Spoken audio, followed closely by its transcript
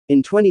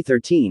In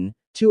 2013,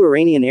 two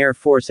Iranian Air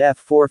Force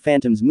F-4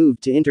 Phantoms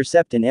moved to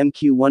intercept an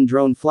MQ-1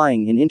 drone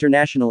flying in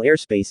international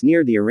airspace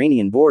near the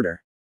Iranian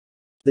border.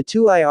 The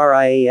two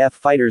IRIAF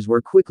fighters were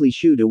quickly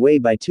shooed away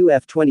by two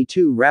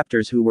F-22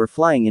 Raptors who were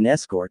flying in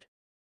escort.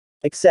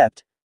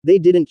 Except, they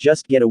didn't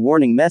just get a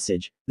warning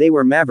message, they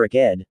were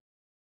Maverick-ed.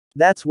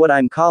 That's what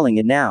I'm calling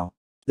it now.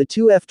 The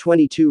two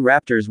F-22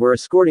 Raptors were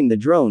escorting the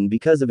drone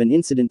because of an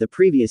incident the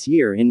previous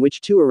year in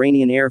which two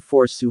Iranian Air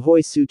Force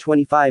Sukhoi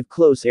Su-25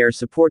 close air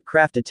support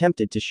craft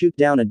attempted to shoot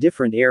down a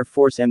different Air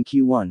Force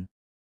MQ-1.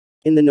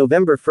 In the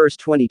November 1,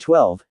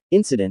 2012,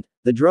 incident,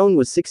 the drone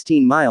was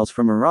 16 miles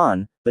from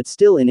Iran, but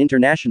still in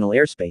international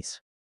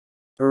airspace.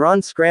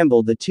 Iran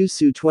scrambled the two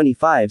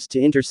Su-25s to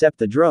intercept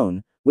the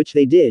drone, which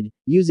they did,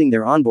 using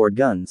their onboard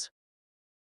guns.